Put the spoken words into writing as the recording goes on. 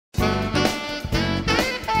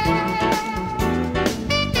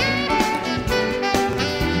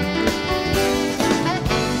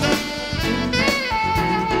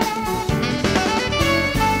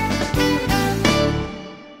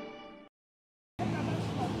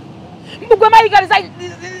Mbugwe Maiga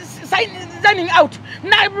designing out.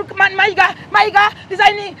 Maiga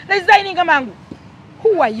designing amangu.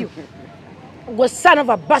 Who are you? Go son of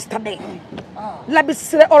a bastard.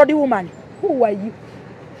 Labisire already woman. Who are you?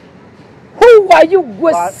 Who are you?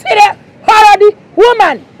 Go sire already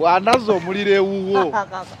woman. Wanazo mulire uwo.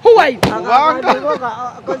 Who are you?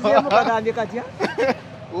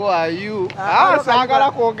 Who are you?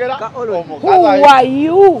 Sagala kuongera. Who are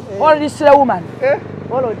you? Already sire woman.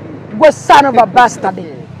 Go son of a bastard.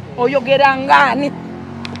 Oyogera ngani?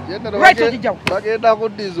 Right to the job. Bagenda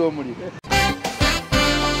kudizo mulire.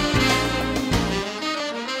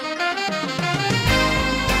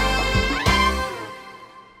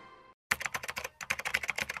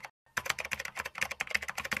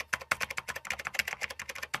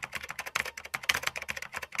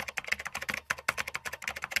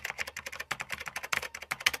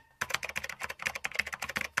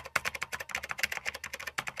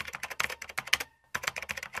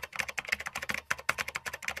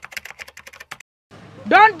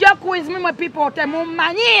 Don't joke with me, my people.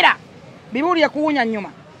 Temumanyira. Bibuli kuunya nyuma.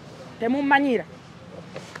 Temumanyira.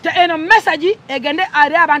 Te eno message egende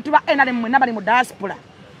ari abantu ba enale mwe nabali mu diaspora.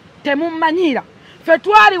 Temumanyira. Fe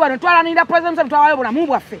twali wano twalanira president mtu awayobula mu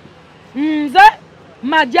bwaffe. Nze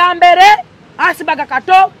majambere asibaga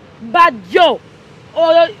kato bajjo.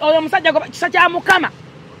 Oyo musajja kisa kya mukama.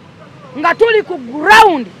 Nga tuli ku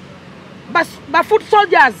ground. Ba foot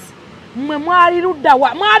soldiers. Mwe mwali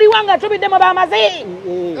luddawa mwali wanga tubidde ba mazi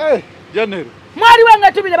General mwali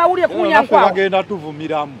wanga tubidde bawulye kunya kwa bagenda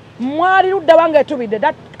tuvumiramu mwali ludda wanga tubidde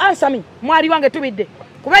that answer me mwali wanga tubidde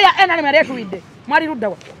kubeya enali mere tubidde mwali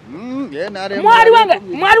luddawa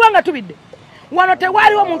mwali wanga tubidde wano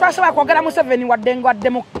tewali omuntu asaba kwogera mu 7 wadde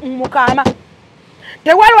mukama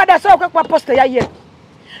tewali wadasoka kwa poste ya ye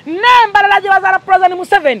nembalala je bazala president mu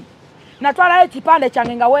 7 natwala ekipande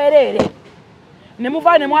kyange nga werere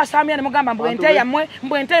nemuva ne mwasamya ne mugamba mbwente yamwe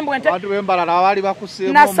mbwente abantu bembalala abali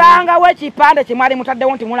bakusema nasanga we kipande kimwali mutadde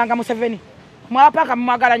wonti mulanga mu 7 mwapaka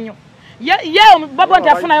mwagala nnyo ye babo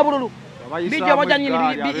ntafuna yo bululu bijo moja nyini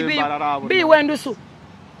bi wendusu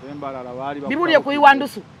bembalala bali bibuli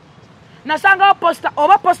kuyiwandusu nasanga posta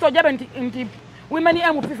oba posta ojabe nti women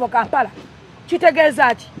MP for Kampala kitegeeza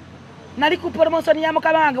ati nali ku promotion ya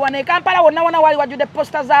mukabange wane Kampala wonna wali wajude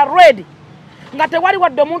posta za red ngate wali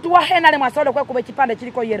wadde omuntu wa henale mwasole kwekuba ekipande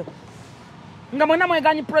kiriko yero nga mwena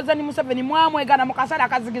mweganyi president Museveni mwamwegana mu kasala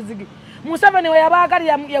akazigizigi Museveni we yabagali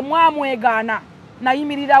ya mwamwegana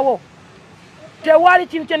nayimirirawo tewali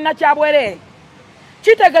kintu kyenna kyabwere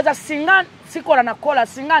kitegeeza singa sikola nakola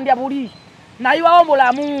singa ndya buli nayiwawo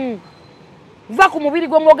mulamu va ku mubiri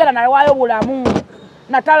gwe mwogera nayiwayo bulamu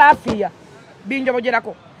natala afia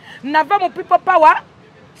binjobogerako nava mu people power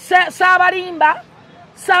sabalimba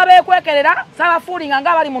sabe kwekerera saba fulinga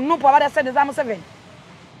nga bali mu nupu abali asende za Museveni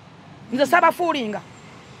nze saba fulinga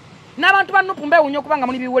n'abantu ba nupu mbewu nnyo kubanga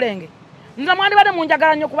muli biwulenge nze mwandi bade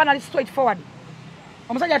munjagala nnyo kuba nali straight forward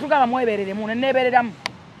omusajja atugamba mweberere mu nebereramu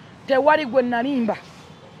tewali gwe nalimba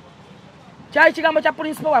kyali kigambo kya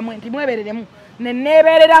principal wamwe nti mwebereremu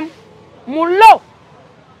nebereramu mullo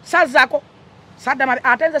sazako sadama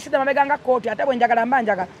atenze sida mabeganga koti ate bwe njagala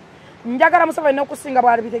mbanja njagala Museveni n'okusinga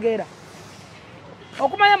bwali bitegeera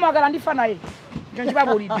okumanya mwagala ndifa naye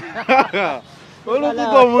nkyibabulidde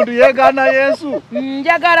olukuko omuntu yegana Yesu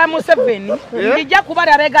njagala Museveni ndijja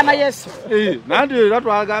kubali abegana Yesu nandi era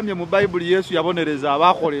twagambye mu Bible Yesu yabonereza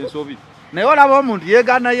abakola ensobi naye olaba omuntu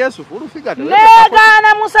yegana Yesu fulufika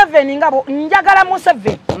negana Museveni ngabo njagala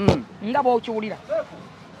Museveni ngabo okiwulira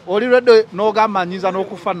oli lwedde n'ogamba nyiza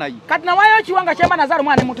n'okufa naye kati nawayo kiwanga kyamba Nazaro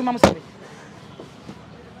mwana mutuma Museveni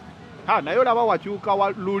naye olaba wakyuka wa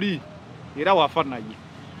luli era wafa naye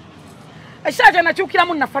eshaje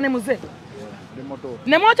nakyukiramu nafane muze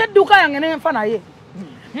ne mocha duka yange ne mfa naye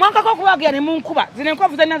mwanka ko kubagira ne munkuba zine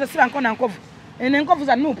enkovu zanaza siba nkona nkovu ene enkovu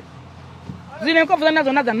za nupu zine enkovu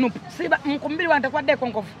zanazo naza nupu siba mkumbiri wante kwa deko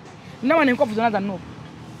nkovu nawa ne enkovu zanaza nupu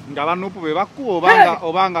ngaba nupu be bakuwa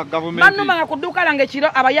obanga government banuma nga kuduka lange kiro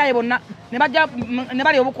abayaye bonna ne bajja ne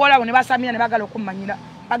bali obukola ne basamira ne bagala okumanyira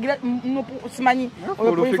bagira nupu simanyi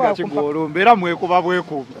olufika kigoro mbera mwekuba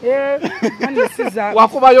bweko mani siza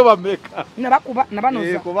wakubayo bameka nabakuba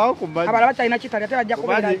nabanoza kuba kumanya abala bachayina kitali ate bajja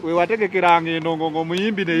kubera we wategekeranga endongo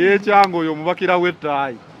muyimbi ne yecyango oyo mubakira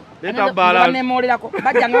wetayi leta bala ne molirako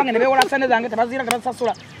bajja ngange ne bewola sene zange tabazira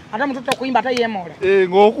tabasasula ate mutoto kuimba ate yemola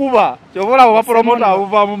ngokuba kyobola wa promoter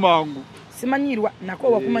avuva mu mangu simanyirwa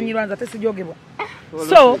nako wakumanyirwa nza tesijogebwa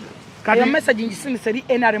so kayo message ngisindiseri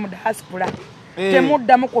NRM diaspora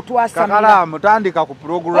temudda mu kutwasa kakala mutandika ku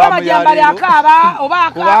program ya lero abajambali akaba oba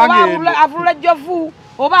avula jovu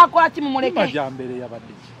oba akola ki mumuleke majambere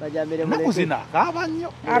yabadde Majambere nakuzina akaba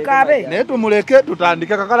nnyo akabe naye tumuleke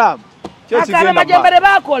tutandike kakalamu akabe majambere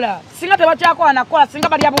bakola singa tebakyakola nakola singa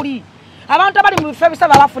balya buli abantu abali mu bifo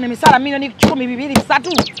ebisaba bafuna emisala milioni 1,200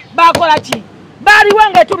 3 bakola ki baliwo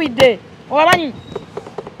ngaetubidde obamanyi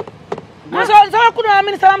nsobola kunona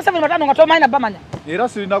minisita bamuseveni batano nga tomanyi nabamanya era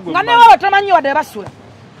sirina gwe nga newawe tomanyiwo wadde basula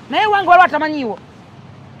naye wange waliwo atamanyiwo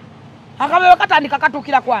akabewe katandika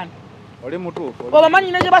katuukira kwani oli mutuufu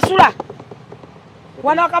obamanyi negye basula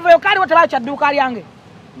wano akaveyo kaliwo tebayo kyadduuka lyange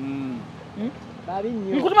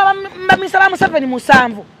nkutuma baminisita ba Museveni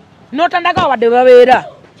 7 notandagawo wadde babeera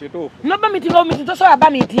noba mitinga mitingi tosobola ba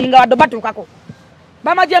mitinga wadde batuukako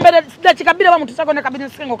bamajembere dakika 2 bamutusako ne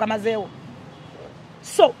kabineti sengo kamazeewo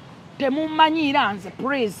so temumanyira nze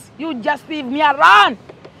please you just leave me alone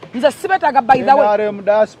nze sibetaga by the way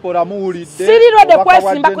diaspora muwulidde sirirode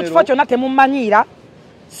kwesimba ku kifo kyonna temumanyira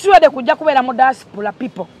siwede kujja kubeera mu diaspora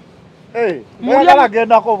people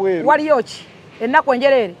mwagalagendako bweru waliyo ki ennaku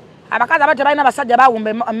enjereere abakazi abato balina basajja bawumba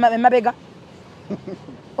emabega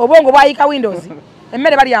obwongo bwayika windows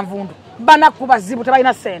emmere bali ya nvundu banaku bazibu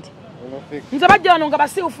tebalina ssente nze bajja wano nga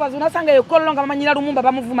basiufu unasanga ekololo nga bamanyira Lumumba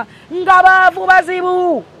bamuvuma nga baavu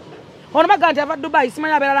bazibu ono baga nti ava Dubai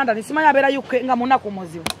simanyi abeera London simanyi abeera UK nga munaku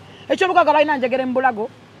muzibu ekyo bukaga balina njegere mbulago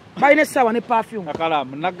balina essaawa ne perfume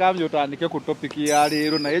akalamu nagambye otandike ku topiki ya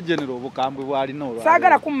leero naye genero obukambwe bwalina olwa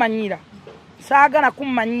saagala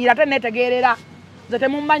kummanyira ate netegeerera nze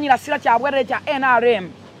temummanyira sira kyabwerere kya NRM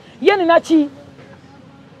ye nina ki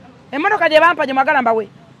emmotoka gye bampa gye mwagala mbawe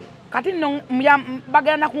kati nno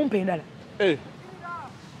bagenda kumpa endala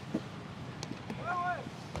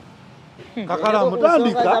kakalamu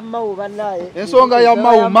tandika ensonga ya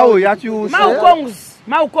mawu yakyuse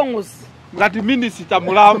Mau Kongus ngati minisita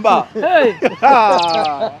mulamba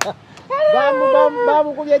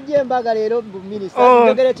bamukubye jembaga leero minisita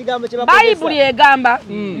njogera ekigambo kye bakozesa Bayibuli egamba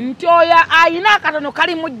nti oyo ayina akatono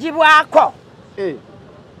kali mugibwako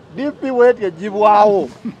dipi weti ejibwawo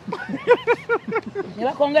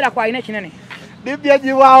era kongera kwa ayina ekinene dipi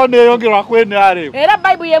ejibwawo neyongerwa kwenare era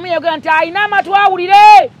Bayibuli yemu yogera nti ayina amatu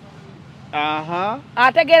awulire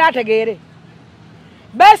ategeere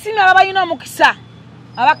beesimye ababalina omukisa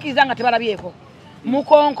abakkiriza nga tebalabyeko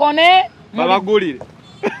mukonkone babagulire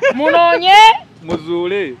munoonye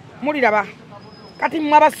muzuule muliraba kati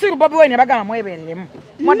mmwe abasiru Bobi Wine bagamba mwebeereremu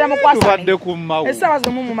mwaddamu kwasane essaawa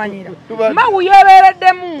zimu mumanyira mawu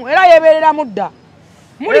yeebeereddemu era yeebeerera mudda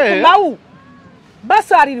muli ku mawu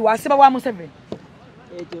basaalirwa asiba wa Museveni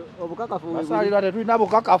basaalirwa tetulina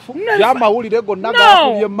bukakafu gyamawulire gonna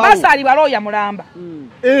gakubye mawu basaalirwa looya mulamba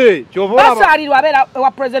basaalirwa abeera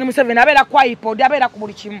wa President Museveni abeera ku iPod abeera ku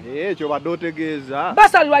buli kimu kyobadde otegeeza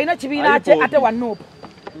basaalirwa alina kibiina kye ate wa Nuupu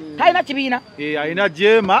talina kibiina alina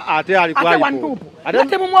jema ate ali ku iPod ate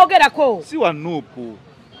temumwogerako si wa Nuupu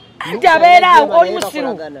nti abeeraawo oli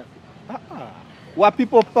musiru wa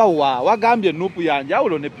people power wagambye Nuupu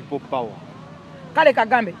yanjawulo ne people power kale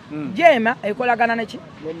kagambe jema ekolagana neki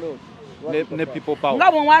ne people power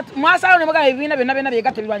nga mwasalawo ne bagamba ebibiina byonna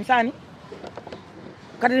byegatte birwanyisani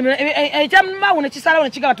kati ekyamawu nekisalawo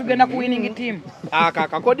nekigamba tugenda ku winning team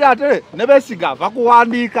kakodi ate ne beesiga ava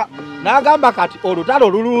kuwandiika n'agamba kati olutalo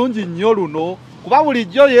lulungi nnyo luno kuba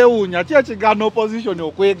bulijjo yeewuunya ki ekigaana opposition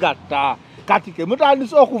okwegatta kati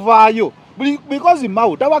kemutandise okuvaayo because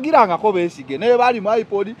mawu tawagirangako beesige naye baali mu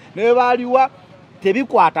iPod naye baaliwa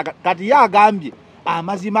tebikwata kati ye agambye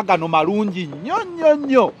amazima gano malungi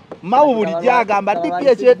nnyo mawu bulijjo agamba dipi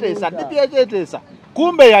ekyeteesa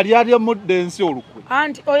kumbe yali ali mudde ensi olukwe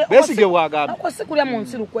beesige bwagambye sikulya mu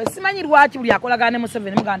nsi lukwe simanyi lwaki buli akolagana ne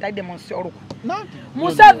Museveni mugamba ntalidde mu nsi olukwe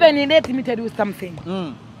Museveni let me tell you something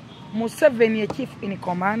Museveni ye chief in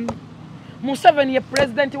command Museveni ye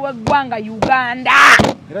president w'eggwanga Uganda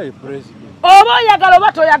era ye president oba oyagala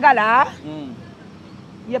oba toyagala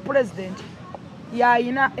ye president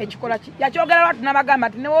yayina ekikola ki yakyogera lwatu n'abagamba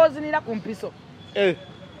nti newoozinira ku mpiso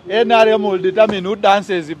NRM will determine who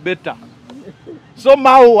dances better so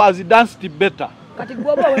Mao has danced better kati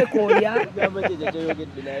gwoba weekooya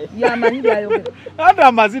yamanyi byayogera ate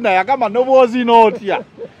amazina yagamba noboozina otya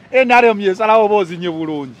NRM yesalawo boozinye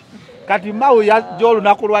bulungi kati Mao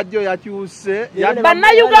gy'olunaku lwajjo yakyuse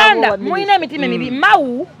bannayuganda mulina emitima emibi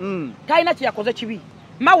Mao talina kyeyakoze kibi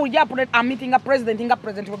Mao I'm meeting a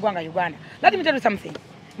president w'eggwanga Uganda. Let me tell you something.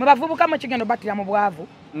 Mwe bavubuka mu kigendo batira mu bwavu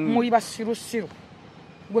muli basirusiru.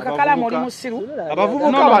 Gwe kakala muri musiru.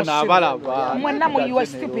 Abavubuka bana abalaba. Mwenna mu you are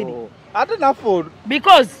stupid. Ate nafo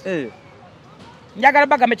because njagala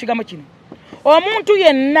bagambe kigamo kino. Omuntu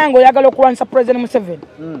yenna ngo yagala okulwanisa President Museveni.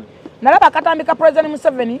 Nalaba katambika President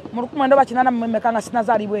Museveni mu 1984 mmekanga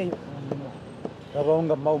sinazalibweyo.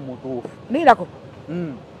 abawunga mawu mutuufu nirako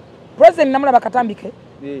president namulaba Katambike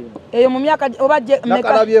eyo mu myaka obaje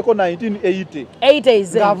nakalabyeko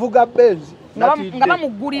 1980 ng'avuga benzi nga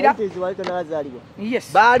bamugulira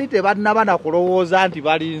yes baali tebannaba na kulowooza nti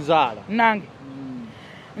balinzaala nange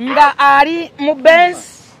nga ali mu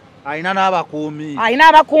benzi alina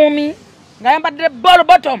n'abakuumi nga yambadde ball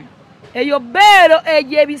bottom eyo beero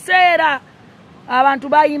egyo ebiseera abantu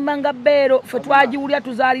bayimba nga beero fe twagiwulya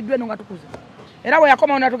tuzaaliddwe no nga tukuze era bwe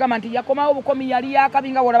yakomawo natugamba nti yakomawo obukomi yali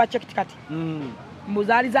yakabi nga wolaba chekitikati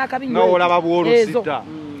mbuzaali zakabi nga wolaba bwolosita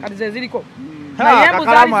kati ze ziriko naye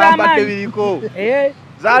mbuzaali z'amaanyi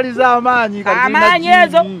zaali z'amaanyi amaanyi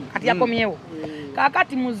ezo kati yakomyewo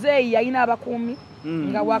kakati muzeeyi yalina abakuumi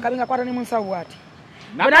nga wakabi nga kwata ne munsawo bwati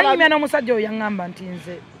bwe nali nyumya n'omusajja oyo yaŋŋamba nti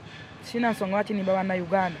nze sina nsonga lwaki nimba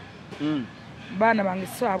bannayuganda baana bange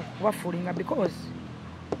saabu kubafuulinga because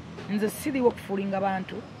nze siriwo okufuulinga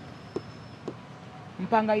bantu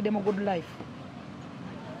mpangayidde mu good life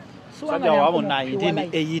sajja wabo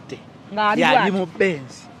 1980 yali mu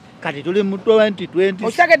benzi kati tuli mu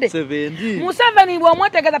 2017 Museveni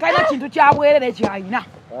bw'omwetegeeza talina kintu kyabwerere kyalina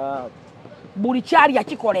buli kyali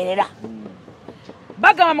yakikolerera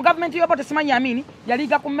bagamba mu gavumenti yobo tesimanyi amini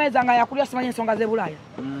yaliga ku mmeeza nga yakulya simanyi ensonga z'ebulaaya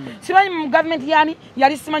simanyi mu gavumenti yani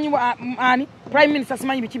yali simanyi ani prime minister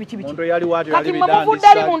simanyi biki kati mwe muvudde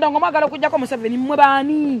ali munda ng'omwagala okugjako Museveni mmwe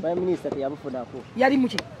baani yali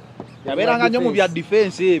muki yabeeranga nnyo mu bya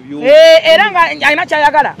defense ebyo era nga alina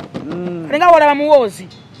kyayagala alinga walaba muwoozi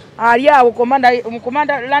ali awo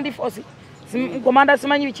komanda land force komanda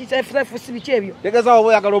simanyi biki FFC biki ebyo tegeeza oba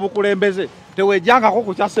oyagala obukulembeze tewejjangako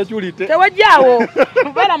ku kya security tewejjaawo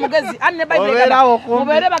mubeera mugezi anne Bible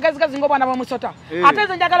mubeere bagezigezi ng'obwana bw'omusota ate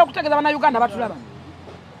nze njagala okutegeeza bannayuganda batulaba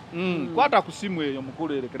kwata ku simu eyo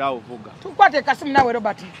mukulu erekerawo vuga tukwate ekasimu nawe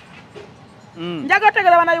Robert njagala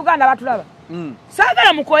okutegeeza bannayuganda batulaba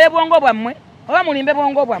saagala mukoye bwongo bwammwe oba mulimbe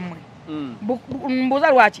bwongo bwammwe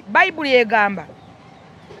mbuuza lwaki Bayibuli egamba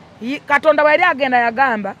Katonda bwe yali agenda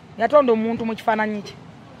yagamba yatonda omuntu mu kifaananyi kye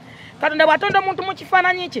Katonda bw'atonda omuntu mu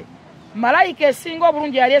kifaananyi kye malayika esinga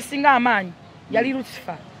obulungi yali esinga amaanyi yali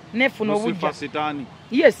Lucifer nefuna obujja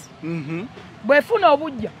yes bwefuna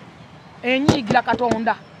obujja enyiigira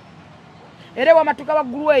Katonda era wamatuka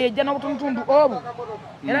waggulu eyo ejja n'obutundutundu obwo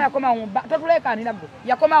era yakomawo totuleekaanira gwe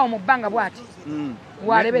yakomawo mu bbanga bw'ati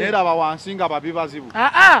neraba wansi nga babi bazibu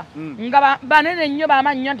nga banene nnyo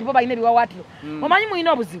bamaanyi nnyo nti bo balina ebiwawaatiro omanyi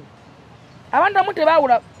mulina obuzibu abantu amu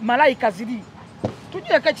tebaawula malayika ziri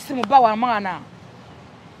tugyeko ekisimu bba wa mwana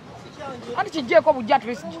anti kigyeko bujja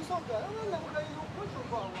tulisi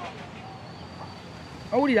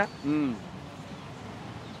owulira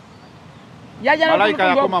malayika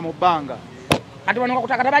yakoma mu bbanga kati wano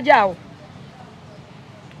kakutaka tabajaawo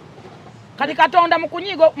kati Katonda mu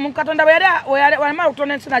kunyigo mu Katonda bwe yali wamala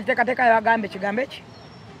okutonda ensi n'agiteekateeka yagambe ekigambo eki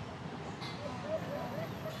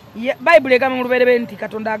Bayibuli egamba mu lubeerebe nti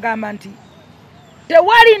Katonda agamba nti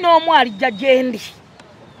tewali n'omu alijja gye ndi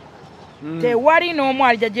tewali n'omu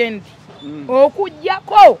alijja gye ndi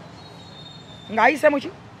okuggyako ng'ayise muki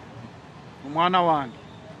omwana wange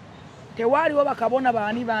tewaliwo bakabona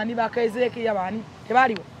baani bakeezeekiya baani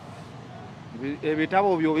tebaliwo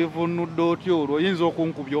ebitabo byo bivunudde otyo olwo oyinza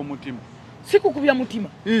okunkubya omutima sikukubya mutima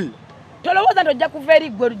tolowooza nti ojja kuva eri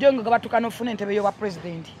ggwe lujongo nga batuka n'ofuna entebe y'obwa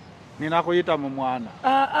pulezidenti nina kuyita mu mwana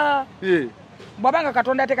bw'abanga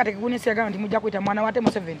Katonda ateekateeka gunisi yagamba nti mujja kuyita mwana wate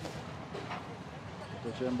Museveni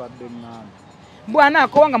ekyembadde ŋŋamba bwana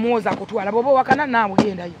akowa nga muwooza akutwala bw'oba owakana naawe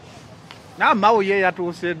gendayo namawu ye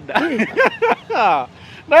yatuuse dda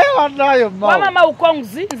naye wanayo wama Mawu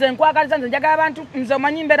Kongzi nze nkwagaliza nze njagala abantu nze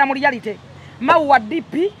omanyi mbeera mu reality Mawu wa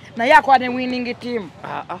DP naye akola ne winning team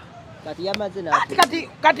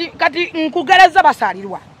kati nkugereza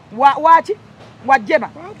basalirwa waki wajjeba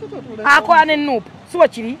akola ne nuupu siwe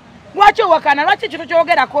kiri lwaki owakana lwaki ekyo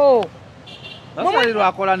tokyogerako basalirwa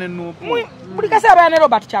akola ne nuupu buli kaseera baya ne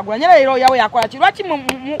Robert Kyagulanyi era leero yawe yakola ki lwaki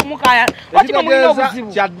mukaya lwaki mulina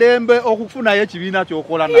obuzibu kyaddembe okufunayo ekibiina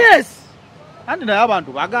kyokola yes andi naye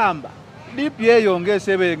abantu bagamba DP eyo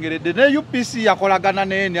ng'esebengeredde ne UPC yakolagana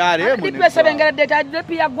ne NRM DP esebengeredde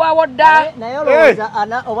DP yaggwawo dda naye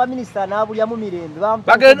olowooza oba minisita anaabulyamu mirembe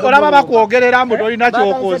olaba bakwogerera mbu tolina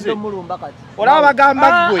kyokoze olaba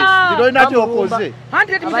bagamba ggwe nti tolina kyokoze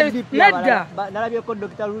nedda nalabyeko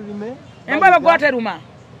Dr. Lulime embwa ebagwa teruma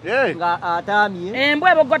nga ataamye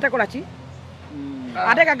embwa ebagwa tekola ki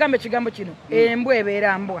ate kagamba ekigambo kino embwa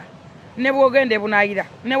ebeera mbwa ne bwogenda ebunaayira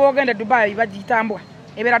ne bwogenda Dubai bagiyita mbwa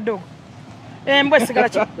ebeera ddogo embwa esigala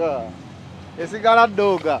ki esigala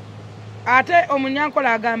ddooga ate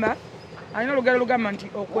omunyankola agamba alina olugero lugamba nti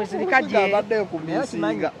okwezirika gye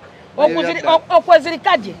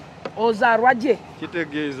okwezirika gye ozaalwa gye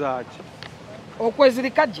kitegeeza ki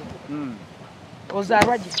okwezirika gye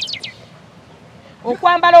ozaalwa gye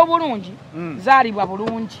okwambala obulungi zaalibwa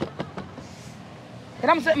bulungi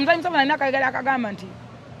era muzanyi Museveni alina akayagala akagamba nti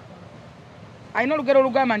alina olugero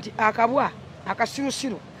olugamba nti akabwa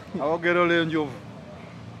akasirusiru awogero lw'enjovu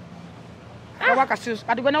akabwa akasirusiru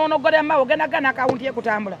kati gwe nawonogolera mawe ogendagana akawunti ye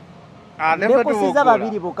kutambula nekusiza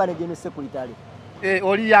babiri bokka ne geno sekuritale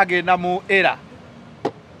oli yagenda mu era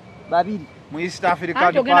babiri mu East African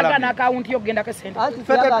Parliament ogendagana akawunti yo ogenda kesente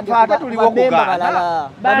fata tuliwo kugaana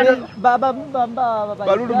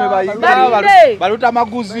balulume bayinga baluta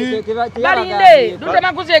maguzi balinde luta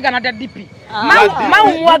maguzi egana da DP mau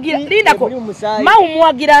muwagira lindako mau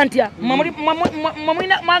muwagira ntya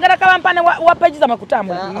mwagala kabampane wa page za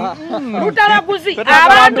makutambula luta maguzi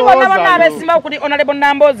abantu bonna abesima okuli honorable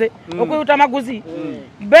Namboze okuyuta maguzi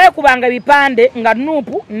bekubanga bipande nga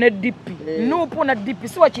nupu ne DP nupu na DP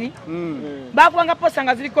siwa kiri bakubanga posa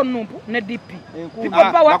nga ziliko nupu ne DP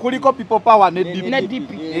kuliko people power ne DP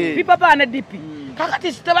people power ne DP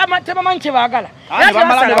kakati tebamanyi bagala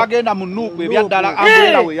bamala bagenda mu nupu ebyaddala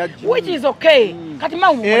ambera we yajja which is okay kati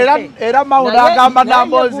mau era mau nagamba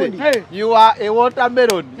Namboze you are a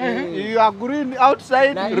watermelon you are green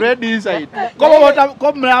outside red inside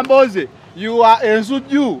ko Namboze you are a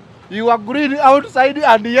suju you are green outside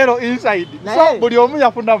and yellow inside so buli omu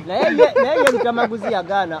yafunamu naye lutamaguzi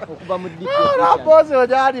yagaana okuba mu DP Namboze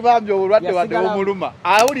ojali bambye obulwadde wadde omuluma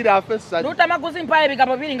awulira afessa lutamaguzi mpaye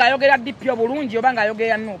ebigambo biri ng'ayogera DP obulungi oba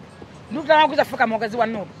ng'ayogera nupu lutamaguzi afuuka mwogezi wa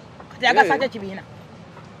nupu kati agasake ekibiina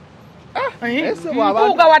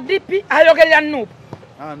mpuuga wa DP ayogerera nupu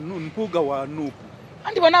mpuuga wa nupu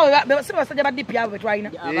anti bonawe si basajja ba DP abo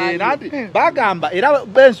betwalina nanti bagamba era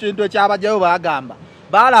bensinto ekyabajjayo bagamba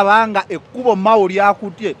balabanga ekkubo mawo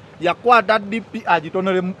lyakutye yakwata DP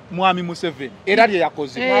agitonere mwami Museveni era lye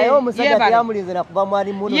yakoze naye omusajja teyamulinze nakuva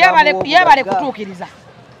mwali muno yebale kutuukiriza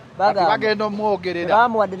bagenda omwogerera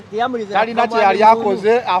talina kye yali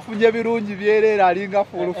akoze afunye birungi byerera alinga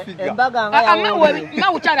fulufiga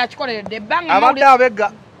mawu kyali akikoleredde ebbanga abadde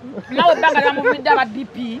abegga nawe ebbanga lyamuvudde aba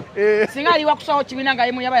DP singa aliwa kusawo kibiina nga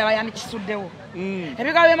yemu yaba yandikisuddewo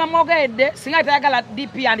ebigambo byemamwogeredde singa tayagala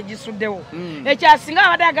DP yandigisuddewo ekyasinga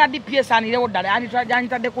abadde ayagala DP esaanirewo ddala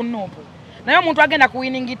yanyitadde ku nnompu naye omuntu agenda ku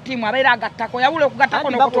winning team abeera agattako yawula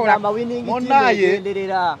okugattako n'okutoola munaye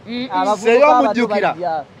seyomujjukira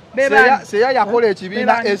seya yakola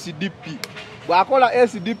ekibiina SDP bwakola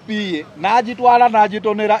SDP ye n'agitwala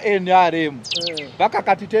n'agitonera NRM baka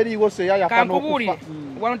kati teriiwo seya yafana okufa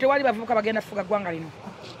wano tewali bavubuka bagenda fuga ggwanga lino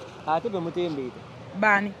ate bwe mutembeeta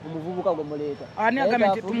baani omuvubuka gwe muleeta ani agambye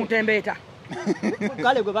nti tumutembeeta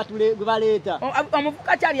kale gwe baleeta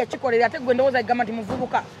omuvubuka kyali yakikolera ate gwe ndowooza agamba nti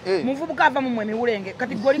muvubuka ava mumwe emiwulenge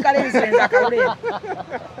kati gwe oli kalenzirenza akawulenge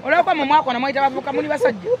olwokuba mwe mwakola mwayita bavubuka muli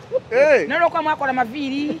basajja n'olwokuba mwakola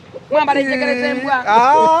maviiri mwambala enjegere z'embwa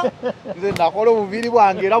nze nakola obuviiri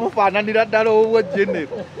bwange era bufaananira ddala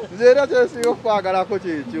obw'ejjenero nze era kyesinga okwagalako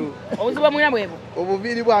kyekyo obuzibu mwina bwebwo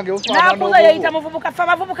obuviiri bwange bufaanana nakuza yeyita muvubuka fe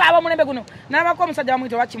abavubuka abamulembe guno nalabako omusajja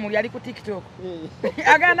bamuyita oba Kimuli ali ku TikTok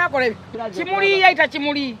agenda nakola ebyo Kimuli yayita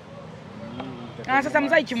Kimuli ansasa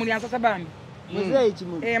muzayi Kimuli ansasa bambi muzayi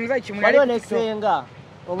Kimuli muzayi Kimuli aliwo nesenga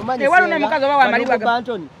omumanyi waliwo n'omukazi oba wa Malibu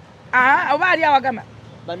Bantoni oba ali awagamba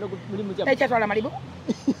bano muli mujja ekyatwala Malibu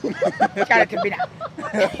kyalete bina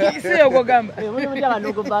siyo ogogamba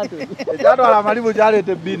ekyatwala Malibu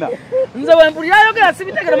kyalete bina nze wempulira ayogera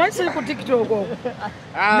sibitegera manyi siri ku TikTok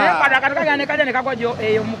naye kati akatugagana nekajja nekagwajo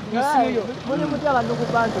eyo musimu yo muli mutya bantu ku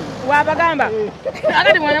Bantoni wabagamba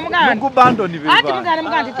akati mwana muganda ku Bantoni beba ati muganda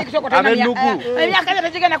muganda TikTok emyaka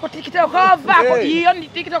gye tegenda ku TikTok ovaako iyo ni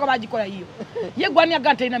TikTok bagikola iyo ye gwani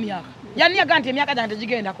agante ina myaka yani agante emyaka gyange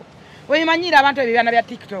tegigendako wemanyira abantu ebibyana bya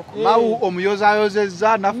TikTok mawu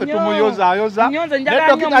omuyozayozezza naffe tumuyozayoza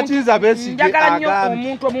netokita kiza Besigye agambye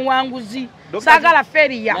omuntu omuwanguzi saagala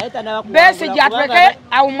feriya Besigye atweke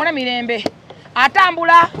awumule mirembe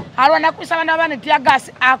atambula alwana kuisa bana bane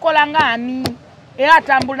tiagasi akola ngani era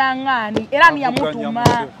atambula ngani era ni yamutuma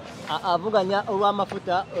avuganya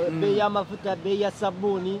olw'amafuta bei y'amafuta bei ya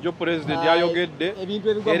sabuni jo president yayogedde ebintu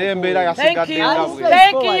ebigwa era embeera yasigadde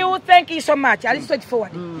thank you so much ali straight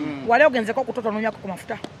forward wale ogenzeko kutotononya ku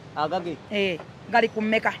mafuta agage gali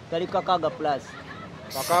kumeka gali kakaga plus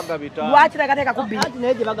kakaga bita lwaki tagateeka ku bili ati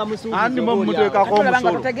neje baga musuubi andi mu muteekako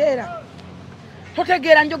omusolo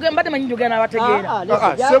totegeera njoge mbadde manyi njogera n'abategeera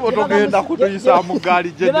sebo togenda kutuyisa mu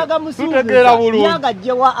gaali gye tutegeera bulungi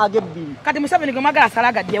yagajjewa agebbiri kati Museveni gwe mwagala asala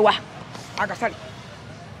agajjewa agasali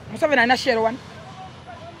Museveni alina share one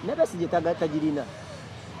ne Besigye tagirina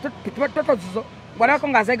totozizo bwalako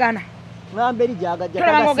ngazegana ngambe lijaga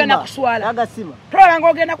tolaba ngogenda kuswala agasima tolaba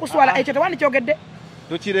ngogenda kuswala ekyo tewandikyogedde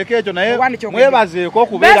tukireke ekyo naye mwebazeeko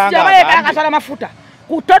okubeera nga kasala mafuta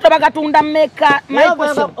kutoto bagatunda meka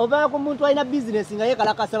oba ku muntu alina business nga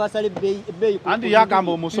yekalakasa basale ebbeeyi anti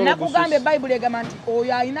yagamba omusolo nakugamba ebayibuli egamba nti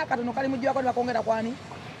oyo alina katono kali mujjwako bakongera kwani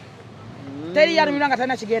teri yalumirwa nga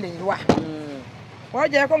talina kigendererwa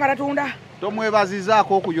ojeko nga tatunda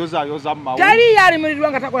tomwebazizaako okuyozayoza mu mawu teri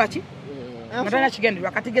yalumirirwa nga takola ki nga talina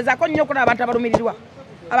kigendererwa kati gezaako nnyo okulaba abantu abalumirirwa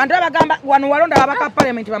abantu abagamba wano walonda babaka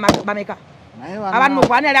palamenti bameka abantu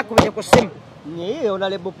kwani ali akubire ku ssimu Nye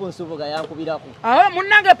Honorable Ponsubuga yankubirako.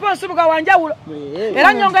 Munnange Ponsubuga wanjawulo.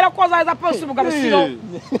 Era nyongera kukozaaza Ponsubuga busiro.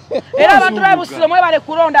 Era abantu ba busiro mwebale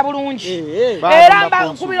kulonda bulungi. Era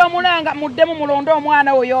mbakubira omunanga muddemu mulondo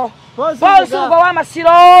omwana oyo. Ponsubuga wa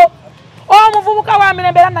masiro. Omuvubuka wa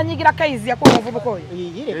mirembe era nanyigira kaizi yako omuvubuka oyo.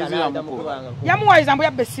 Yamuwaiza mbu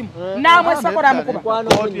yabbe essimu. Namwe sakola mukuba.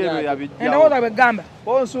 Endowooza bwegamba.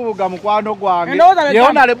 Ponsubuga mukwano gwange.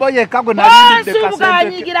 Yeona lebo yekka gwe nalindidde kasente. Ponsubuga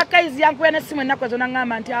anyigira kaizi yankuya n'essimu ennaku ezo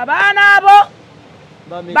naŋŋamba nti abaana abo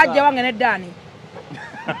bajja wange n'eddaani.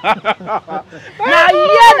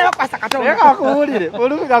 Naye nabakwasa Katonda. Ekakuwulire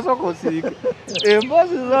olubi kasooka osiike.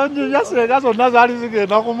 Emboozi zonjuja senga zonna zaali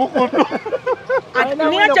zigenda ku mukutu.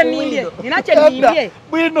 Nina kyenimbye.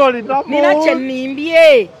 Bwino olinamu. Nina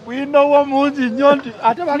kyenimbye. Bwino wo mungi nnyo nti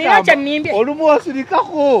ate bagamba olumu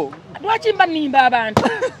osirikako. Lwaki mba nnimba abantu?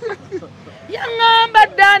 Yaŋŋamba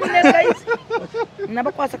ddaani ne kaizi.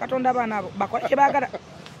 Nabakwasa Katonda abaana abo bakole kye baagala.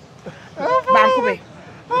 Bankube.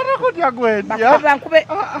 Arakutya gwendya.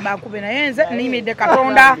 Bankube naye nze niyimiridde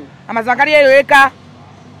Katonda. Amazangali eyo eka.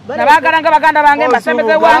 Nabagala nga baganda bange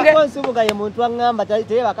mbasembeze wange. Ponsubuga ye muntu aŋŋamba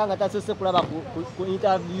teyebakanga tasose kulaba ku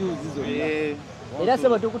interviews zo. Era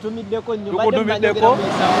sebo tukutumiddeko nnyo. Tukutumiddeko.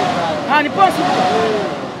 Hani Ponsubuga.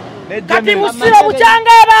 Kati busiro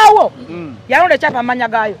bukyanga ebaawo. Yalonda ekyapa amanya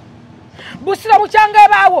gaayo. Busiro bukyanga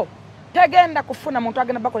ebaawo. Tegenda kufuna muntu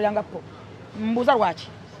agenda bakoleranga po. Mbuuza lwaki.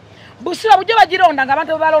 Busiro bujje bagironda nga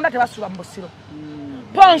abantu balonda tebasuba mu busiro.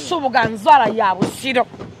 Ponsubuga nzala ya busiro.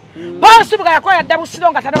 Ponsubuga yakola dda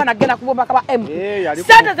busiro nga tanaba nagenda kubomba kaba M.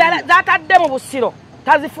 Sente zatadde mu busiro.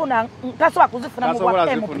 Tazifuna tasoba kuzifuna mu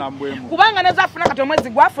bwa M. Kubanga nezafuna kati omwezi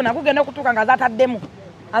gwafuna kugenda okutuuka nga zataddemu.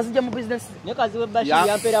 Azije mu business. Ne kaziwe Bashir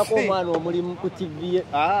yamperako omwana omulimu ku TV ye.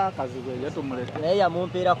 Kaziwe yatumuleke. Naye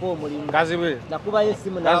yamumperako omulimu. Kaziwe. Nakuba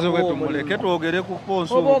yesimu na Kaziwe tumuleke twogere ku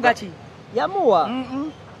Ponsubuga. Oboga ki? Yamuwa.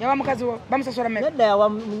 Yawa mukazi wo bamusasula mmeka. Nedda yawa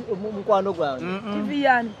mukwano gwange. TV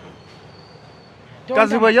yani.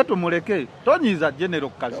 Kaziwe yatumuleke. Tonyiza general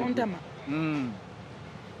Kaziwe. Tontama.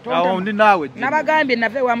 Awo ndi nawe. Nabagambye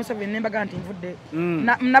nave wa Museveni nembaga nti nvudde.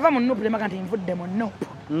 Nava mu Nupu nembaga nti nvudde mu Nupu.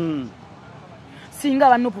 Singa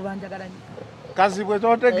ba Nupu banjagala nnyo. Kaziwe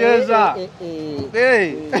totegeeza.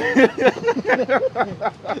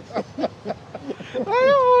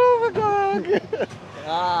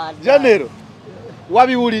 Janero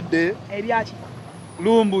wabiwulidde ebyaki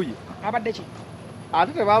Lumbuye abadde ki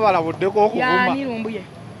ate tebabalabuddeko okuvuma yani Lumbuye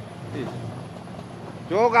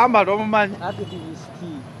kyogamba tomumanyi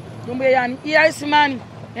Lumbuye yani iyaisimani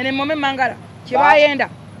ene mome mangala kyebayenda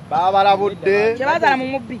babalabudde kyebazala mu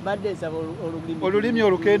mubbi olulimi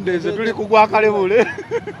olukendeeze tuli kugwa kalebule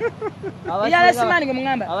iyaisimani gwe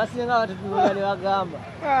mungamba abasinga batutuula ne bagamba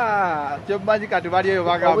kyemmanyi kati bali eyo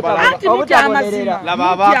bagamba anti muti amazima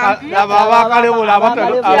laba abakalebule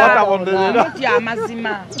abatabonderera muti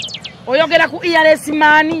amazima oyogera ku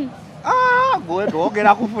iyaisimani gwe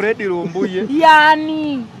twogera ku Fred Lumbuye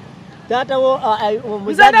yani tata wo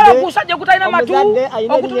omuzadde okusajja kutalina matu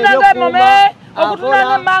okutunanga emome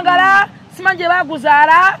okutunanga mangala simanje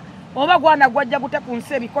baguzaala oba gwana gwajja gute ku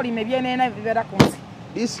nsi ebikolime byenena ebibeera ku nsi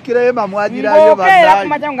disclaimer mwagirayo baddayi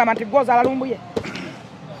kumanya nga manti gozaala Lumbuye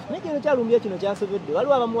nekino kya Lumbuye kino kyasobedde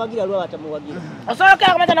waliwo abamuwagira waliwo abatamuwagira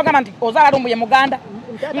osobola kumanya nogamba nti ozaala Lumbuye muganda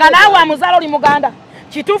nga naawe amuzaala oli muganda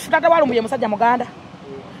kituufu tata wa Lumbuye musajja muganda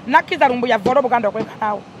nakkiza Lumbuye avvoole obuganda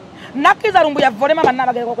okwenkanaawo nakkiza Lumbuye avvoole mama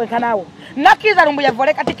Nnabagereka okwenkanaawo nakkiza Lumbuye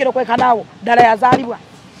avvoole Katikkiro okwenkanaawo ddala yazaalibwa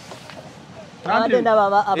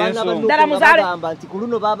abagamba nti ku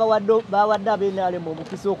luno bawadde ab'enaalemu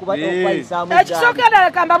omukisa okubayisaamu ekisookera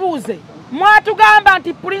ddala kambabuuze mwatugamba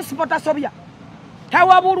nti principal tasobya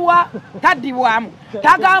tawabulwa taddibwamu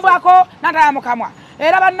tagambwako natala mukamwa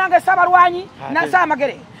era bannange Saabalwanyi na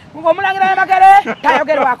Saamagere ng'omulangira Magere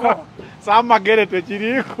tayogerwako Saamagere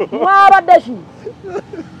tekiriiko mwabadde ki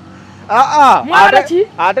mwabadde ki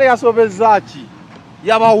ate yasobezza ki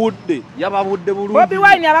yabawudde bulungi Bobi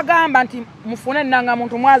Wine abagamba nti mufune ennanga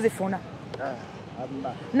muntu mwazifuna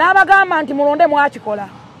n'abagamba nti mulonde mwakikola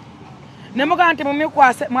ne mugamba nti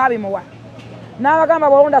mumikwase mwabimuwa n'abagamba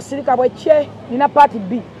bwolonda sirika bwekye nina party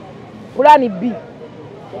B pulani B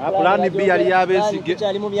pulani B yali yabeesige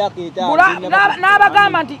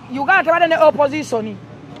n'abagamba nti Uganda tebadde ne opposition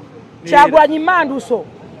Kyagulanyi Manduso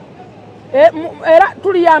era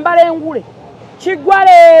tuliyambala engule kiggwa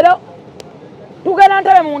leero tugenda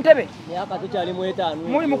ntebe mu ntebe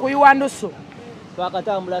muli mu kuyiwa nduso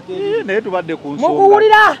naye tubadde ku nsonga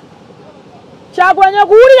mukuwulira Kyagulanyi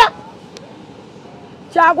okuwulira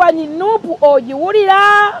Kyagulanyi nuupu ogiwulira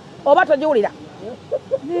oba togiwulira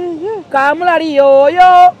Kamulali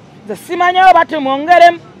yoyo nze simanyawo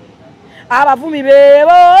batumwongeremu abavumi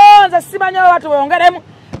beebo nze simanyawo batumwongeremu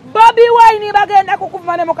Bobi Wine bagenda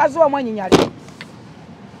kukuvuma ne mukazi wa mwenyinyali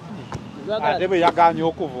ate bwe yaganye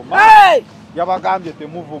okuvuma yabagambye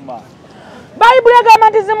temuvuma Bayibuli egamba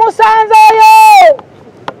nti zimusanze oyo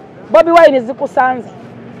Bobi Wine zikusanze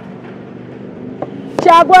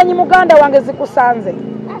Kyagulanyi muganda wange zikusanze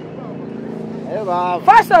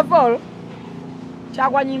first of all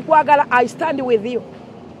Kyagulanyi nkwagala I stand with you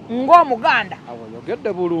ng'omuganda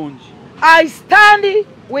yogedde bulungi I stand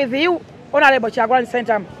with you Honorable Kyagulanyi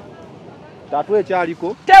Sentamu tatu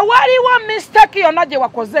ekyaliko tewaliwo mistake yonna gye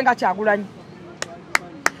wakoze nga Kyagulanyi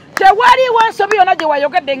tewaliwo nsobi yonna gye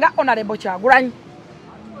wayogedde nga Honorable Kyagulanyi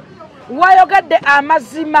wayogedde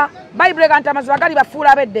amazima Bayibuli egamba nti amazima gali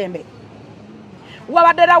bafuula ab'eddembe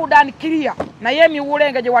wabadde Rawudani Kiriya naye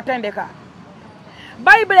emiwulenge gye watendeka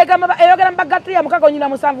Bayibuli egamba eyogera mu Bagatiriya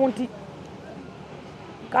 6:7 nti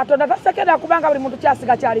Katonda tasekera kubanga buli muntu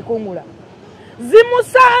kyasiga kyali kungula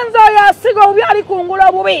zimusanze oyo asiga obubi ali kungula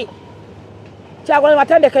obubi Kyagulanyi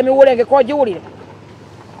watendeka emiwulenge kogiwulire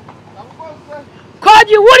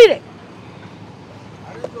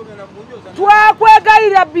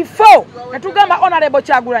twakwegayirira before netugamba Honorable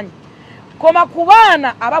Kyagulanyi koma ku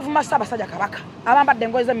baana abavuma Ssaabasajja Kabaka abambadde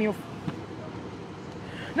engoye z'emmyufu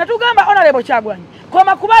netugamba Honorable Kyagulanyi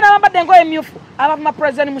koma ku baana abambadde engoye emmyufu abavuma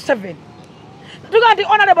President Museveni netugamba nti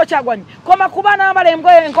Honorable Kyagulanyi koma ku baana abambala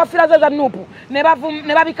engoye enkofiira ze za nuupu ne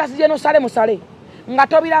babikasi Jerusalemu sale nga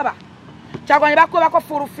tobiraba Kyagulanyi bakugobako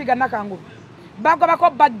fuurufiga nakangulu bagobako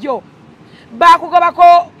bajjo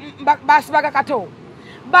bakugobako basibaga kato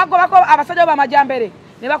bagobako abasajja b'amajambere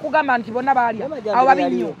ne bakugamba nti bonna baalya abo babi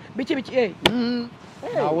nnyo biki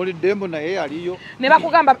awulidde mbu naye yaliyo ne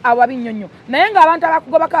bakugamba abo babi nnyo nnyo naye ng'abantu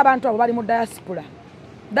abakugobako abantu abo bali mu diaspora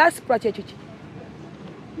kyekyo ki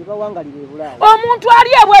omuntu ali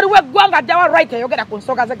ebweru w'eggwanga ajjawa right ayogera ku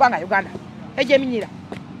nsonga z'eggwanga Uganda egyeminyira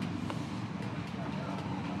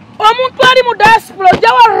omuntu ali mu diaspora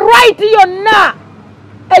ajjawa right yonna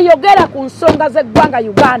eyogera ku nsonga z'eggwanga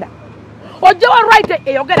Uganda ojjawa right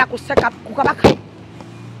eyogera ku Kabaka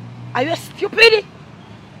are you stupid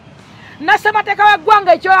nasemateeka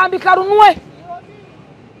w'eggwanga ekyoyambika lunwe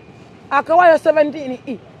akawaayo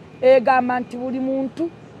 17 egamba nti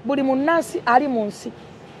buli munnansi ali mu nsi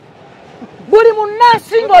buli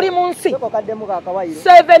munnansi ng'oli mu nsi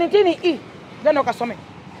 17 genda okasome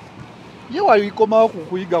ye wayikomawo ku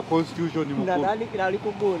kuyiga constitution mukulu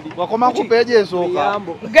wakoma ku peegi esooka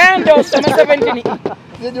genda osome 17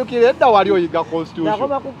 sijjukira edda wali oyiga constitution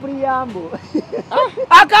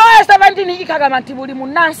akawaayo 17 kagamba nti buli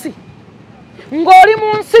munnansi ng'oli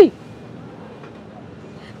mu nsi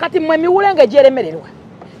kati mmwe emiwulenge gyeremererwa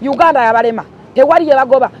Uganda yabalema tewali ye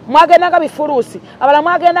bagoba mwagendanga bifuruusi abala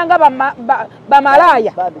mwagendanga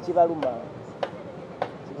bamalaaya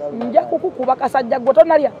nja kukukuba kasajja gwe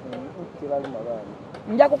tonalya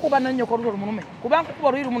nja kukuba nannyoko olulo lumunume kuba nkukuba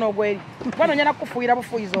oluyi lumu n'ogweri kubano nyana kukufuuyira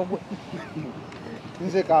bufuuyiza ogwe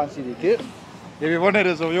nze kansirike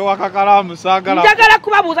ebibonerezo byowakakalaamu saagala njagala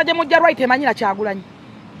kubabuuza gye mujja right emanyira Kyagulanyi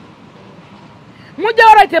mujja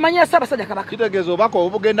wa right emanyira Ssaabasajja Kabaka kitegeeza obaka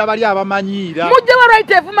obugenda bali abamanyiira mujja wa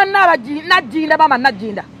right evuma najjinda mama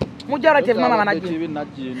najjinda mujja wa right evuma mama najjinda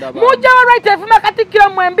mujja wa right evuma Katikkiro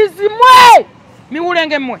mmwe embizi mmwe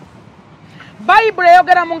miwulenge mmwe Bayibuli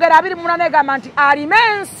eyogera mu ngero 28 egamba nti alima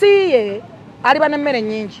ensi ye aliba n'emmere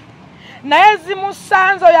nnyingi naye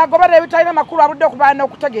zimusanze oyo agoberera ebitalina amakulu abudde okubaana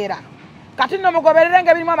n'okutegeera kati nno mugoberere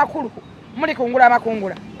ng'ebirimu amakulu muli kungula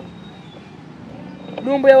amakungula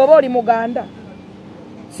Lumbuye woba oli Muganda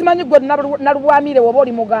simanyi gwe Nalubwamire woba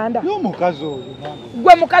oli Muganda y'omukazi oyo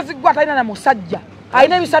gwe mukazi gwe atalina na musajja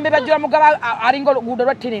alina ebisambi byajjula mugaba alinga oluguudo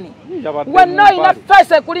lw'ettinini wenna olina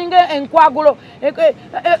feesi ekulinga enkwagulo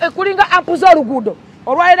ekulinga ampu z'oluguudo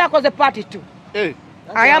olwaliro akoze party 2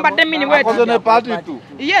 ayambadde mini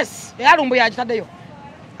yes era Lumbuye agitaddeyo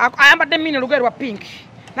ayambadde mini olugoye lwa pink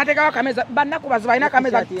nateekawo akameza bannakubazi balina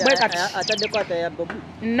akameza bwekati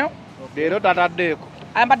no leero tataddeeko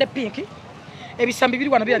ayambadde pink ebisambi biri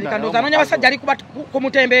wano birabika ndowooza anoonya abasajja ali kuba ku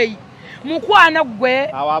mutembeeyi mukwano gwe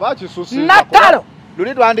awo abakisusiza Natalo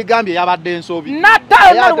luli twandigambye yabadde ensobi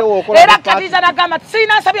Natalo era katiza nagamba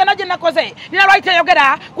sina nsabye naje nakoze nina right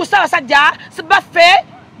eyogera ku Ssaabasajja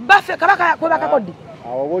baffe Kabaka kwebaka koddi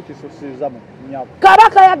awo bokisusiza mu nyabo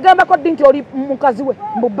Kabaka yagamba koddi nti oli mukazi we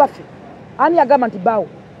mbu baffe ani yagamba nti bawo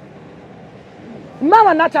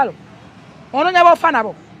mama Natalo ononya bofa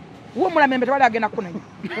nabo wumula mirembe tewali agenda kunenya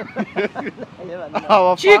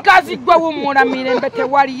chikazi gwe wumula mirembe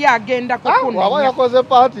tewali agenda kukunenya aba yakoze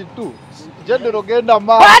party tu jendero genda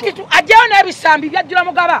ma party tu ajeo n'ebisambi byajjula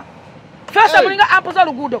mugaba fesa mulinga ampoza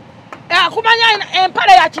lugudo akumanya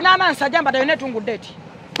empale ya kinana nsajamba dayo netungudde eti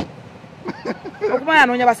okumanya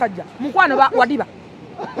anonya basajja mukwano wadiba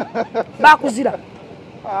bakuzira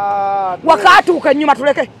wakatuuka ennyuma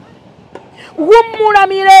tuleke wumula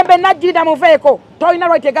mirembe najjinda muveeko toyina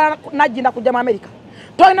right egala najjinda kujja mu America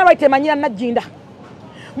toyina right emanyira najjinda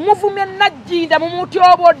muvumye najjinda mu muti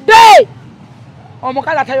obodde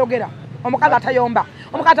omukazi atayogera omukazi atayomba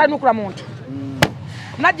omukazi atanukula muntu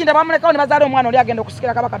najjinda bamulekawo ne bazaala omwana oli agenda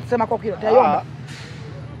okusikira Kabaka tusemako kiro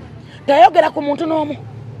teyayogera ku muntu n'omu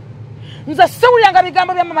nze siwuliranga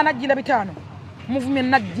bigambo bya mama najjinda bitaano muvumye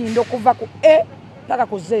najjinda okuva ku A paka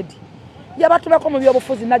ku Z yabatubako mu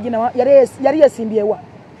byobufuzi najjina yali yesimbyewa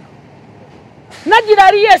najjina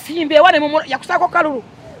yali yesimbyewa ne yakusako kalulu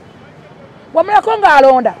wamulako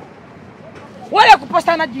ng'alonda wale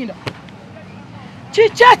kuposta najjina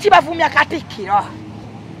kikyaki bavumya Katikkiro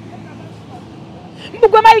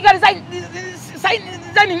mbugwe Mayiga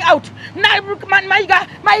designing out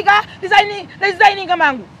Mayiga designing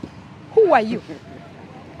amangu who are you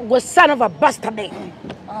gwe son of a bastard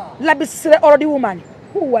labisire already woman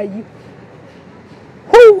who are you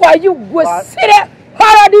who are you gwesire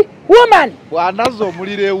already woman wanazo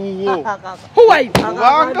omulire ewuwo who are you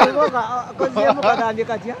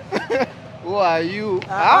who are you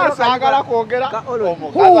sagala kwogera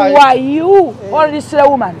who are you already sire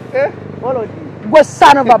woman gwe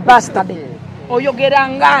son of a bastard oyogera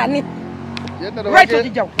ngani right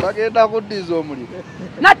ojijawo bagenda kuddiza omuliro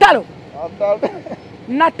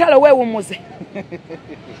Natalo weewumuze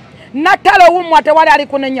Natalo wumwa tewali ali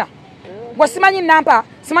kunenya gwe simanyi nampa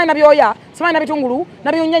simanyi na byoya simanyi na bitungulu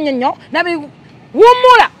na byunyenyenyo na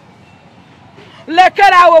wumula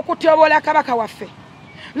lekerawo okutyobola Kabaka waffe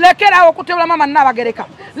lekerawo okutyobola mama Nabagereka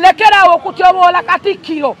lekerawo okutyobola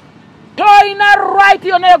Katikkiro toyina right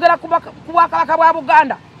yonayogera ku Kabaka bwa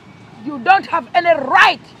Buganda you don't have any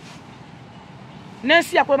right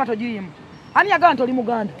nensi yakulema togirimu ani yagamba nti oli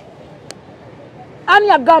Muganda ani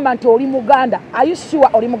yagamba nti oli Muganda are you sure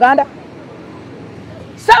oli Muganda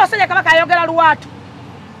Ssaabasajja Kabaka ayogera Luwatu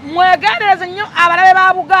mwegendereze nnyo abalabe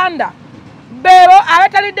ba Buganda bebo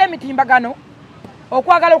abetalidde emitimbagano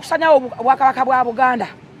okwagala okusanyawo obwakabaka bwa Buganda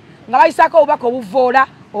nga bayisaako obubaka obuvoola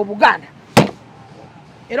Obuganda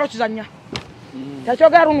era okizannya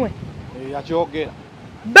yakyogera lunwe yakyogera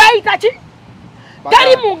bayita ki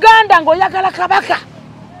tali Muganda ng'oyagala Kabaka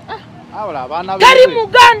tali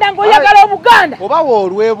Muganda ng'oyagala Obuganda oba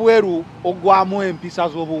olwebweru ogwamu empisa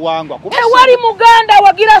z'obuwangwa tewali Muganda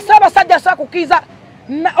wagira Ssaabasajja sakukiza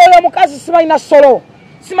oyo mukazi simanyi na solo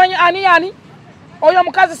simanyi ani oyo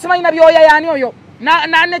mukazi simanyi na byoya yani oyo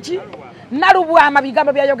naneki Nalubwama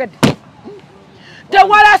bigambo byayogedde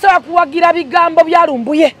tewali asobola kuwagira bigambo bya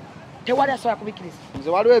Lumbuye tewali asobola kubikiriza nze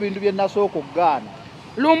waliwo ebintu bye nasooka okugaana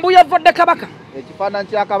Lumbuye vodde Kabaka ekifaananyi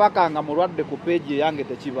kya Kabaka nga mulwadde ku peegi eyange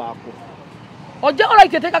tekibaako ojja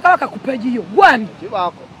olaite teeka Kabaka ku peegi yo gwani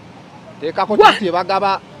kibaako teekako kiti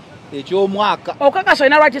bagaba ekyomwaka okakasa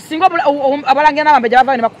olina lwaki singa abalangira n'abambejja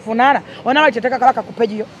bavaayo ne bakufunaana olina lwaki teeka Kabaka ku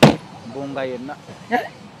peegi yo mbunga yenna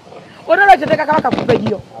olina lwaki teeka Kabaka ku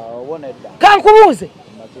peegi yo obona edda kankubuuze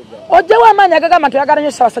ojjawo amaanyi agagamba nti oyagala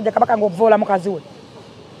nnyo Ssaabasajja Kabaka ng'ovoola mukazi we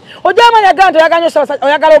ojjawo amaanyi agagamba nti oyagala nnyo Ssaabasajja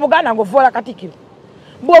oyagala Obuganda ng'ovoola Katikkiro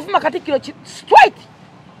bw'ovuma Katikkiro straight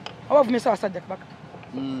oba ovumye Ssaabasajja Kabaka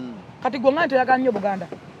kati gwe nga nti oyagala nnyo Buganda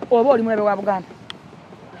oba oli mulabe wa Buganda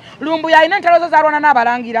Lumbuye alina entalo zo zalwana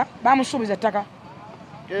n'abalangira bamusuubiza ettaka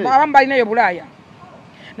abamu balina eyo Bulaaya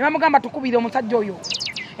ne bamugamba tukubire omusajja oyo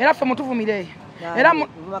era ffe mutuvumire era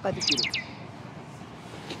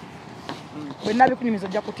bwe nabikunyumiza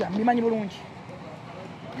ojja kutya mbimanyi bulungi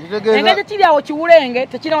engeri kiri awo kiwulenge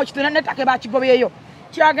tekirinawo kituna nettaka bakigobyeyo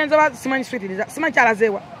kyagenze simanyi switiriza simanyi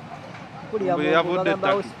kyalazeewa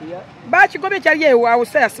bakigobye kyali ewo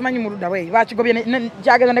awuseya simanyi mu ludda bweyo bakigobye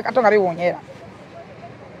kyagenze ne katonga biwonyeera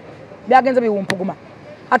byagenze biwumpuguma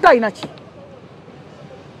ate alina ki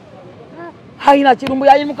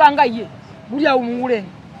Lumbuye ayimukanga ye buli awo muwulenge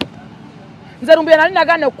nze Lumbuye nali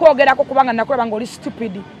nagane okwogerako kubanga nakulaba nga oli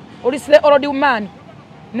stupid oli sile already man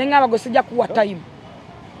neŋŋamba gwe sijja kuwa time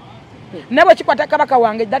Nebo chikwata Kabaka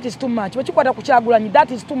wange, that is too much. Bwe chikwata ku Kyagulanyi,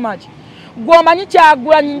 that is too much. Gwomanyi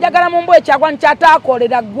Kyagulanyi njagala Lumbuye Kyagulanyi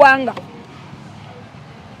kyataakolera ggwanga.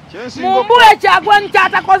 Lumbuye Kyagulanyi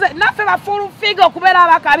kyatakoze naffe bafulu figa okubeera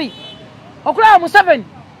abakabi. Okulaba Museveni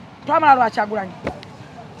twamala lwa Kyagulanyi.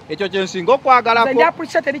 Ekyo kyensinga okwagalako. Nze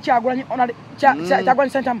appreciate eri Kyagulanyi onali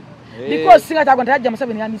Kyagulanyi sentamu. Because singa Kyagulanyi tajja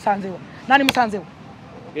Museveni yandisanzeewo. Nani musanzeewo?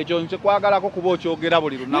 Ekyo nze kwagalako kuba okyogera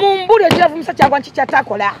buli lunaku. Mumbuli ekyavumise Kyagulanyi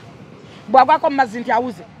kyatakola. Bwagwako mu mazzi nti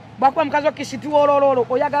awuze. Bwakuba mukazi okisiti wolololo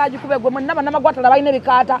oyagala gikube gwe mwenna bannamagwatala abalina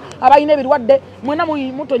ebikaata abalina ebirwadde mwenna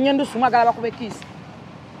mutonye endusu mwagala bakube kiisi.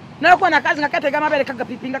 Naye kuba nakazi nga katega amabere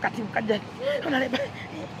kagapipinga kati kajja.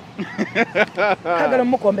 Kagala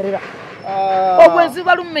mukomberera. Obwenzi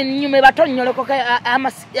balume nnyume batonyoleko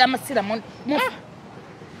amasira mufu.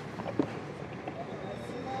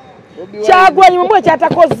 Kyagulanyi Lumbuye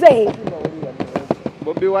kyatakoze.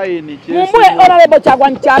 Bobi Wine Lumbuye honorable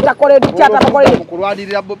Kyagulanyi kyatakoledde.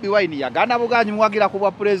 Kulwanirira Bobi Wine yagana buganyi mwagira ku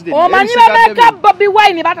bwa president. Omanyi bameka Bobi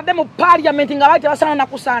Wine batadde mu parliament nga baite basana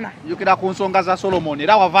nakusana. Yukira ku nsonga za Solomon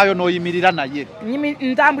era wavaayo n'oyimirira naye.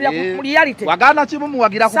 Ntambulira ku reality. Wagana kimu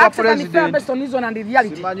muwagira ku bwa president.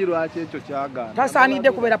 Simanyi lwaki ekyo kyagana.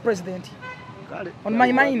 Tasaanidde kubeera president. Kale. On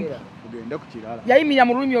my mind. Tugende ku kirala. Yayimira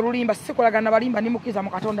mu lulimi olulimba sikolagana balimba nimukiza mu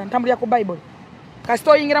Katonda ntambulira ku Bible.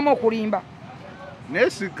 Kasito oyingiramu okulimba.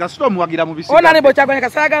 Nesi kasito muwagira mu bisiga. Honorable Kyagulanyi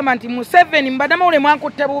kasagamba nti Museveni mbadama ule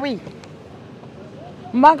mwankutte bubi.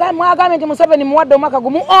 Mwagambye nti Museveni muwadde omwaka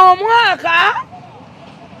gumu. Omwaka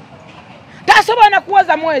tasobola na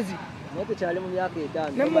kuwoza mwezi.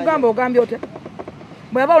 Ne mugamba ogambye ote.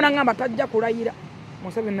 Bwe yaba onangamba tajja kulayira.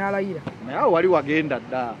 Museveni n'alayira. Naye wali wagenda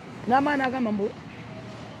dda. N'amaana agamba mbu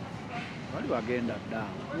wali wagenda dda.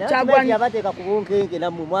 Kyagulanyi abateeka ku bunkenke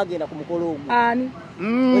nammwe mwagenda ku mukolo ogwo. Ani?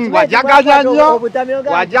 Wajaganya nnyo.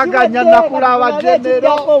 Wajaganya nakulaba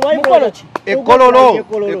genero. Mukolo ki?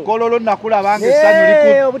 Ekkololo nakulaba nga essanyu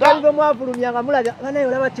liku. Obutali bwe mwafulumya nga mulabya naye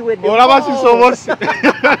olaba kiwedde. Olaba kisobose.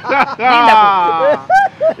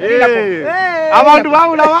 Abantu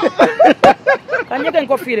bawulaba. Kanyeke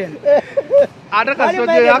enkofiira eno. Ate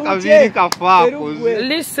kasoje yakabiri kafaako.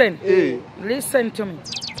 Listen to me.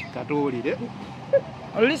 Katuwulire.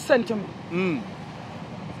 Listen to me.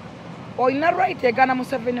 Oyina right egana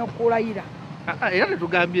Museveni okulayira. Era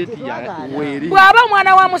tetugambye nti weeri. Bw'aba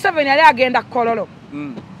omwana wa Museveni yali agenda Kololo.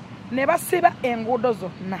 Ne basiba enguudo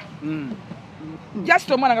zonna.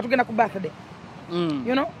 Just omwana nga tugenda ku birthday.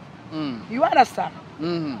 You know? You understand?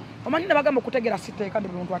 Omanyi ne bagamba okutegeera siteeka ndi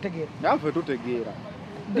buli muntu ategeera. Naffe tutegeera.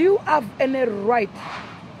 Do you have any right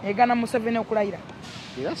egana Museveni okulayira?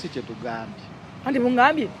 Era si kye tugambye. Anti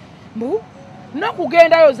mungambye mbu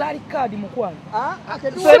nokugendayo zaali kaadi mukwano.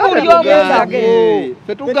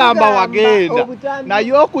 Fetugamba wagenda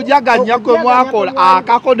naye okujaganya kwe mwakola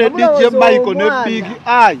akako ne DJ Michael ne Big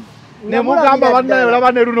Eye ne mugamba bannayo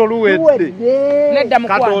olaba ne luno luwedde. Nedda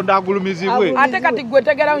mukwano. Katonda agulumizibwe. Ate kati gwe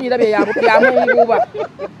tegerawo nyirabye yamunguba.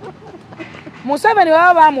 Museveni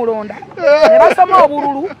baba bamulonda ne basoma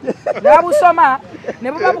obululu ne babusoma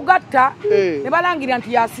ne babugatta ne balangirira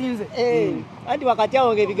nti yasinze. Anti wakati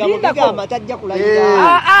awo ngebigambo bigamba tajja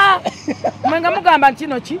kulayira. Mwenga mugamba nti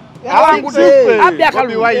kino ki? Awangudde. Abya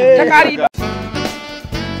kalu.